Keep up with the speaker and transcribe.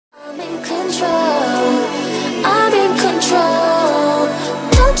in control. I'm in control.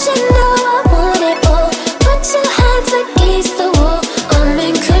 Don't you know I want it all? Put your hands against the wall. I'm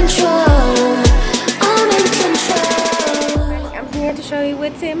in control. I'm in control. I'm here to show you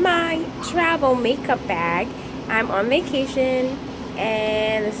what's in my travel makeup bag. I'm on vacation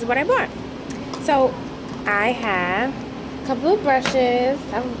and this is what I bought. So I have a couple of brushes.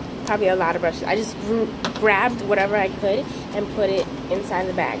 Probably a lot of brushes. I just grabbed whatever I could and put it inside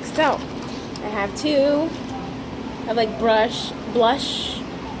the bag. So I have two of like blush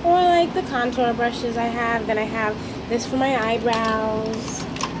or like the contour brushes I have. Then I have this for my eyebrows.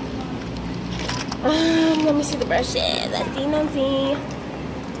 Let me see the brushes. Let's see.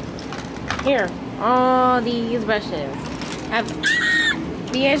 Here, all these brushes. I have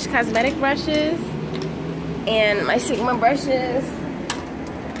BH Cosmetic brushes and my Sigma brushes.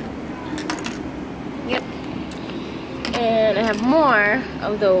 Yep. And I have more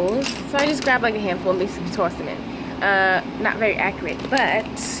of those. So I just grabbed like a handful and basically tossed them in. Not very accurate, but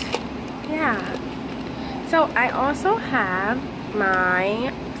yeah. So I also have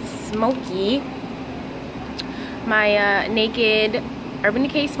my Smoky, my Naked Urban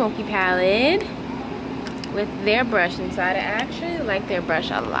Decay Smoky palette with their brush inside. I actually like their brush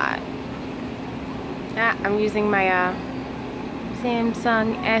a lot. I'm using my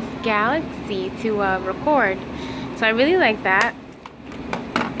Samsung S Galaxy to record, so I really like that.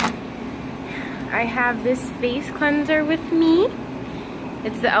 I have this face cleanser with me.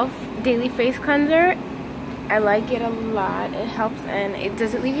 It's the e.l.f. Daily Face Cleanser. I like it a lot. It helps and it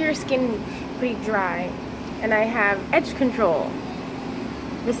doesn't leave your skin pretty dry. And I have Edge Control.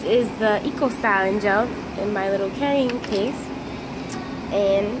 This is the Eco Styling Gel in my little carrying case.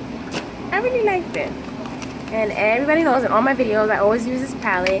 And I really like this. And everybody knows in all my videos I always use this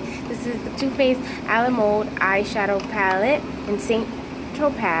palette. This is the Too Faced A La Mode eyeshadow palette in Saint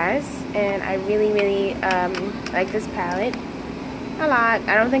Topaz. And I really like this palette a lot.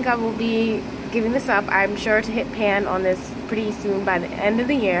 I don't think I will be giving this up. I'm sure to hit pan on this pretty soon by the end of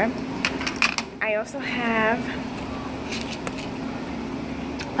the year. I also have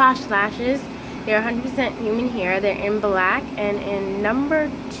Posh lashes. They're 100% human hair. They're in black and in number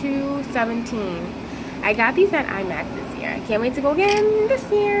 217. I got these at IMAX this year. I can't wait to go again this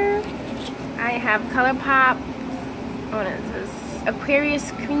year. I have ColourPop. What is this?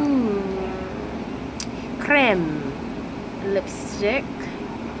 Aquarius Creme lipstick.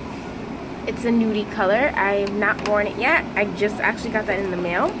 It's a nudie color. I have not worn it yet. I just actually got that in the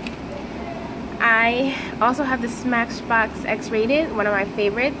mail. I also have the Smashbox X-Rated, one of my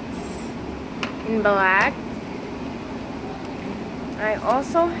favorites, in black. I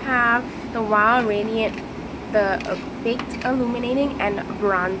also have the Wild Radiant, the Baked Illuminating and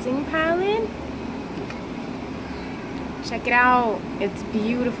Bronzing palette. Check it out. It's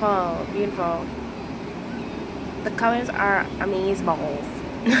beautiful, beautiful. The colors are amazeballs,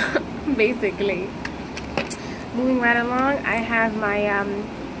 basically. Moving right along, I have my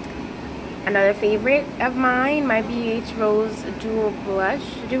another favorite of mine, my BH Rose Duo Blush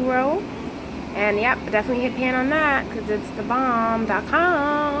Duo. And yep, definitely hit pan on that because it's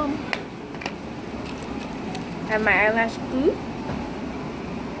thebomb.com. I have my eyelash glue,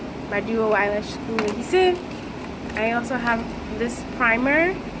 my Duo eyelash glue adhesive. I also have this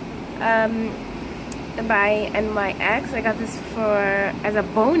primer by NYX. I got this as a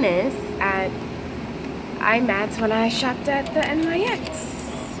bonus at IMAX when I shopped at the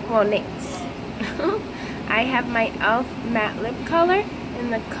NYX. Well, Nate's. I have my e.l.f. matte lip color in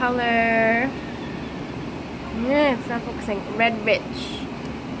the color, it's not focusing, Red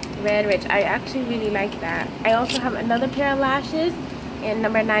Rich. I actually really like that. I also have another pair of lashes in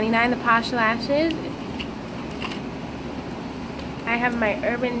number 99, the Posh lashes. I have my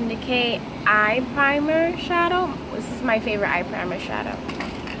Urban Decay eye primer shadow. This is my favorite eye primer shadow.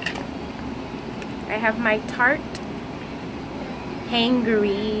 I have my Tarte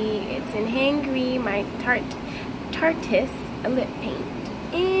Hangry. It's in Hangry, my Tarteist lip paint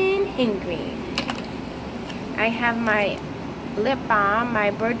in Hangry. I have my lip balm,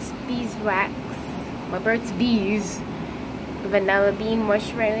 my Burt's Bees wax, my Burt's Bees Vanilla Bean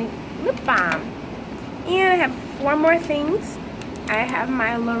Moisturizing Lip Balm. And I have four more things. I have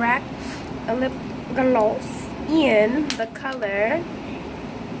my Lorac lip gloss in the color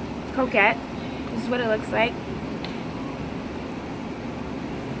Coquette. This is what it looks like.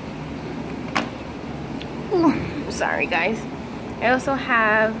 Ooh, sorry guys. I also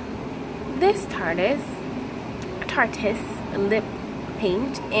have this Tarteist lip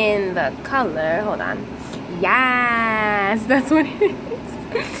paint in the color, hold on, yes, that's what it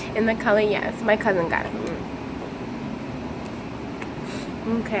is, in the color yes. My cousin got it.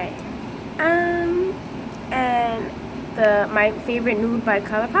 Okay, And my favorite nude by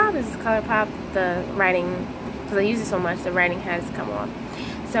ColourPop is ColourPop. The writing, because I use it so much, the writing has come off.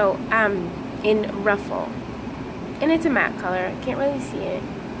 So in Ruffle, and it's a matte color. I can't really see it.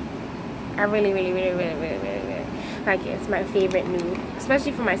 I really like it. It's my favorite nude,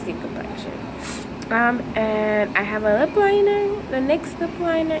 especially for my skin complexion. And I have a lip liner, the NYX lip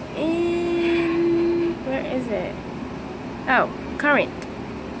liner in, where is it? Oh, Currant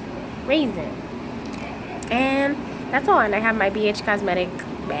Raisin. And that's all. And I have my BH Cosmetic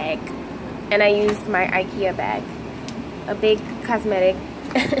bag, and I used my IKEA bag, a big cosmetic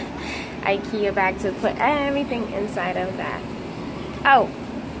IKEA bag, to put everything inside of that. Oh,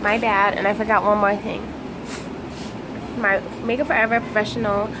 my bad, and I forgot one more thing. My Makeup Forever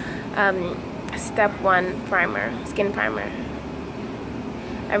Professional Step 1 primer, skin primer.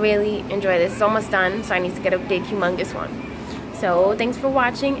 I really enjoy this. It's almost done, so I need to get a big, humongous one. So thanks for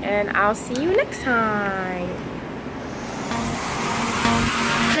watching, and I'll see you next time.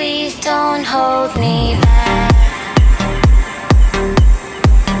 Please don't hold me back.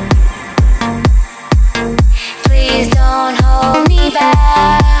 Please don't hold me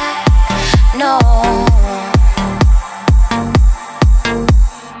back. No.